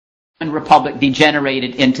Republic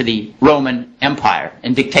degenerated into the Roman Empire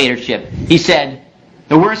and dictatorship. He said,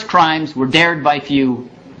 the worst crimes were dared by few,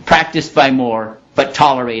 practiced by more, but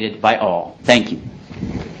tolerated by all. Thank you.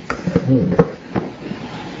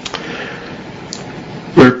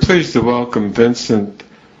 We're pleased to welcome Vincent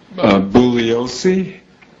Bugliosi,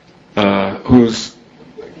 who's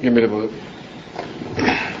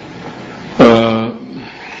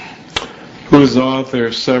who's the author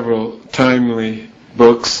of several timely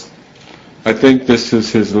books. I think this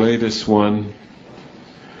is his latest one,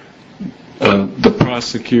 The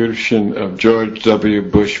Prosecution of George W.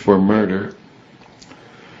 Bush for Murder.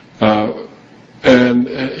 And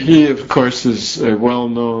he, of course, is a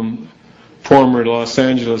well-known former Los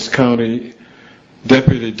Angeles County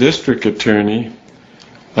Deputy District Attorney,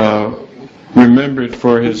 remembered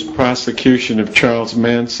for his prosecution of Charles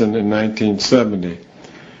Manson in 1970.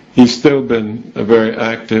 He's still been very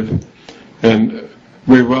active, and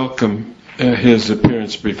we welcome his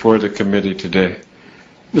appearance before the committee today.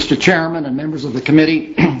 Mr. Chairman and members of the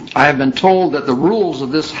committee, I have been told that the rules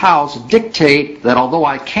of this House dictate that although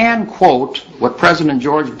I can quote what President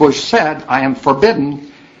George Bush said, I am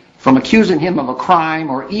forbidden from accusing him of a crime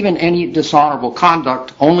or even any dishonorable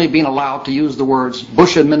conduct, only being allowed to use the words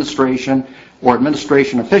Bush administration or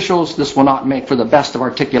administration officials. This will not make for the best of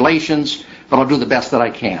articulations, but I'll do the best that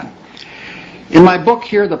I can. In my book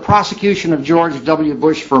here, The Prosecution of George W.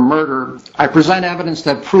 Bush for Murder, I present evidence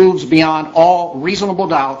that proves beyond all reasonable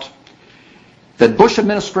doubt that Bush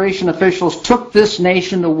administration officials took this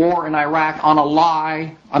nation to war in Iraq on a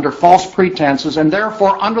lie, under false pretenses, and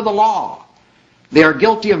therefore under the law. They are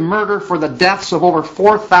guilty of murder for the deaths of over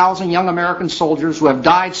 4,000 young American soldiers who have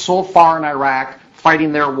died so far in Iraq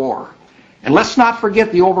fighting their war. And let's not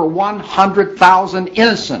forget the over 100,000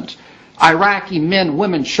 innocent Iraqi men,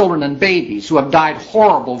 women, children, and babies who have died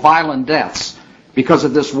horrible, violent deaths because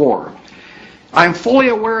of this war. I am fully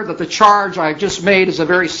aware that the charge I have just made is a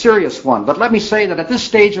very serious one, but let me say that at this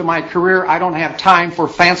stage of my career, I don't have time for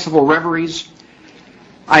fanciful reveries.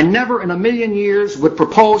 I never in a million years would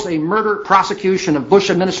propose a murder prosecution of Bush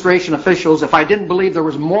administration officials if I didn't believe there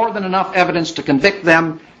was more than enough evidence to convict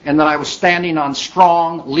them and that I was standing on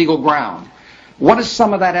strong legal ground. What is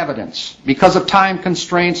some of that evidence? Because of time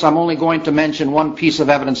constraints, I'm only going to mention one piece of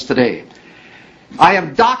evidence today. I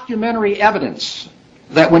have documentary evidence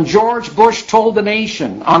that when George Bush told the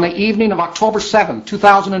nation on the evening of October 7,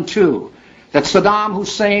 2002, that Saddam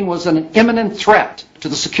Hussein was an imminent threat to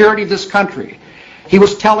the security of this country, he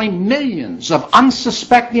was telling millions of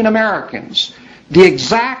unsuspecting Americans the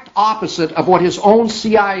exact opposite of what his own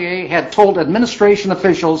CIA had told administration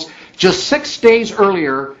officials just 6 days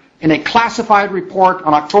earlier in a classified report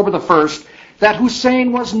on October the 1st, that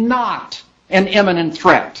Hussein was not an imminent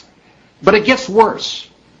threat. But it gets worse.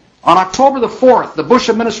 On October the 4th, the Bush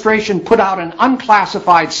administration put out an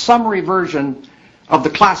unclassified summary version of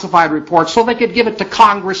the classified report so they could give it to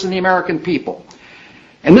Congress and the American people.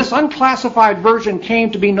 And this unclassified version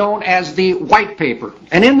came to be known as the White Paper.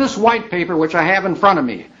 And in this White Paper, which I have in front of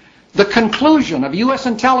me, the conclusion of U.S.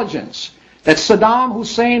 intelligence that Saddam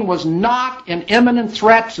Hussein was not an imminent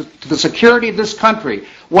threat to the security of this country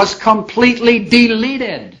was completely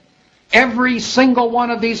deleted. Every single one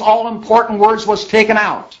of these all-important words was taken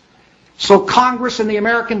out. So Congress and the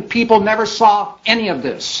American people never saw any of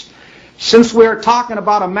this. Since we are talking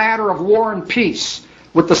about a matter of war and peace,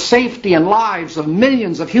 with the safety and lives of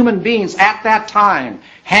millions of human beings at that time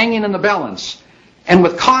hanging in the balance, and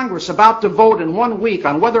with Congress about to vote in 1 week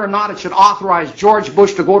on whether or not it should authorize George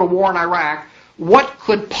Bush to go to war in Iraq, what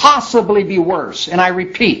could possibly be worse? And I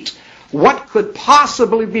repeat, what could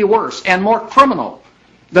possibly be worse and more criminal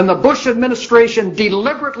than the Bush administration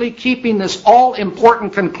deliberately keeping this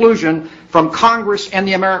all-important conclusion from Congress and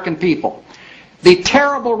the American people? The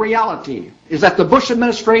terrible reality is that the Bush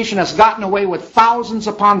administration has gotten away with thousands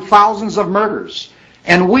upon thousands of murders.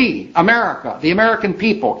 And we, America, the American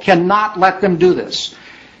people, cannot let them do this.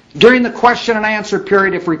 During the question and answer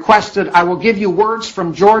period, if requested, I will give you words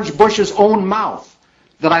from George Bush's own mouth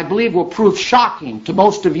that I believe will prove shocking to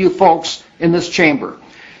most of you folks in this chamber.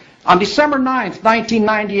 On December 9,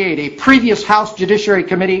 1998, a previous House Judiciary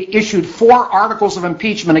Committee issued 4 articles of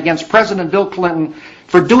impeachment against President Bill Clinton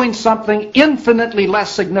for doing something infinitely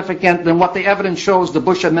less significant than what the evidence shows the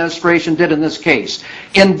Bush administration did in this case.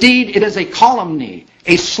 Indeed, it is a calumny,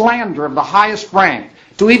 a slander of the highest rank,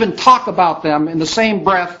 to even talk about them in the same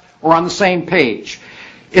breath or on the same page.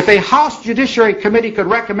 If a House Judiciary Committee could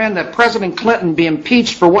recommend that President Clinton be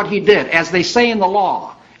impeached for what he did, as they say in the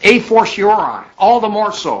law, a fortiori, all the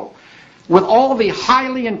more so, with all the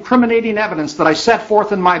highly incriminating evidence that I set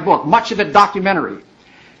forth in my book, much of it documentary,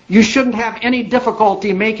 you shouldn't have any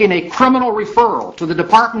difficulty making a criminal referral to the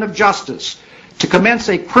Department of Justice to commence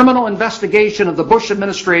a criminal investigation of the Bush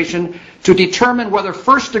administration to determine whether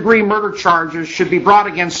first-degree murder charges should be brought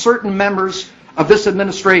against certain members of this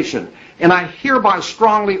administration. And I hereby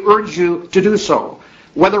strongly urge you to do so.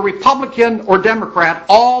 Whether Republican or Democrat,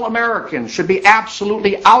 all Americans should be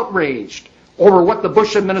absolutely outraged over what the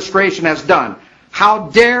Bush administration has done. How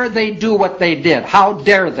dare they do what they did? How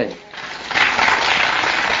dare they?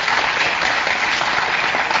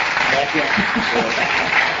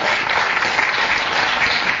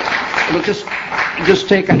 We'll just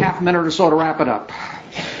take a half minute or so to wrap it up.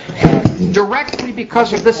 Directly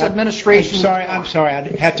because of this administration... I'm sorry, I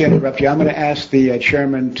have to interrupt you. I'm going to ask the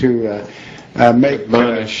chairman to make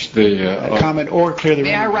a comment or clear the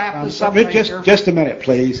room. May I wrap this up right here? Just a minute,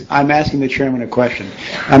 please. I'm asking the chairman a question.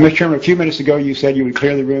 Mr. Chairman, a few minutes ago you said you would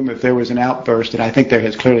clear the room if there was an outburst, and I think there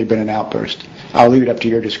has clearly been an outburst. I'll leave it up to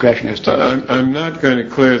your discretion as to... I'm not going to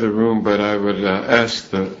clear the room, but I would ask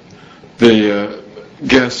the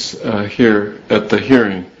guests here at the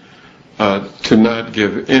hearing to not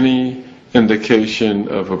give any indication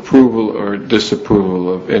of approval or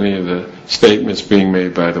disapproval of any of the statements being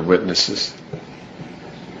made by the witnesses.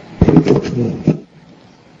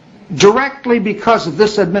 Directly because of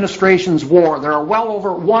this administration's war, there are well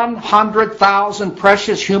over 100,000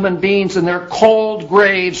 precious human beings in their cold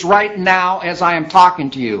graves right now as I am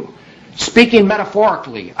talking to you. Speaking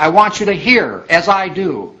metaphorically, I want you to hear, as I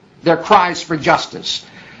do, their cries for justice.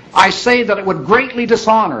 I say that it would greatly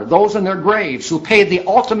dishonor those in their graves who paid the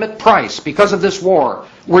ultimate price because of this war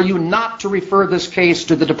were you not to refer this case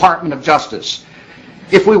to the Department of Justice.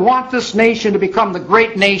 If we want this nation to become the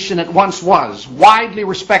great nation it once was, widely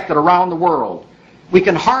respected around the world, we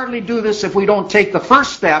can hardly do this if we don't take the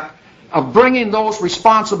first step of bringing those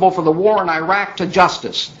responsible for the war in Iraq to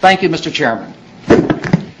justice. Thank you, Mr. Chairman.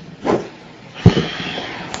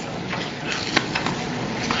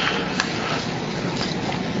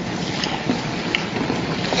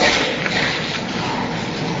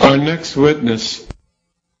 Our next witness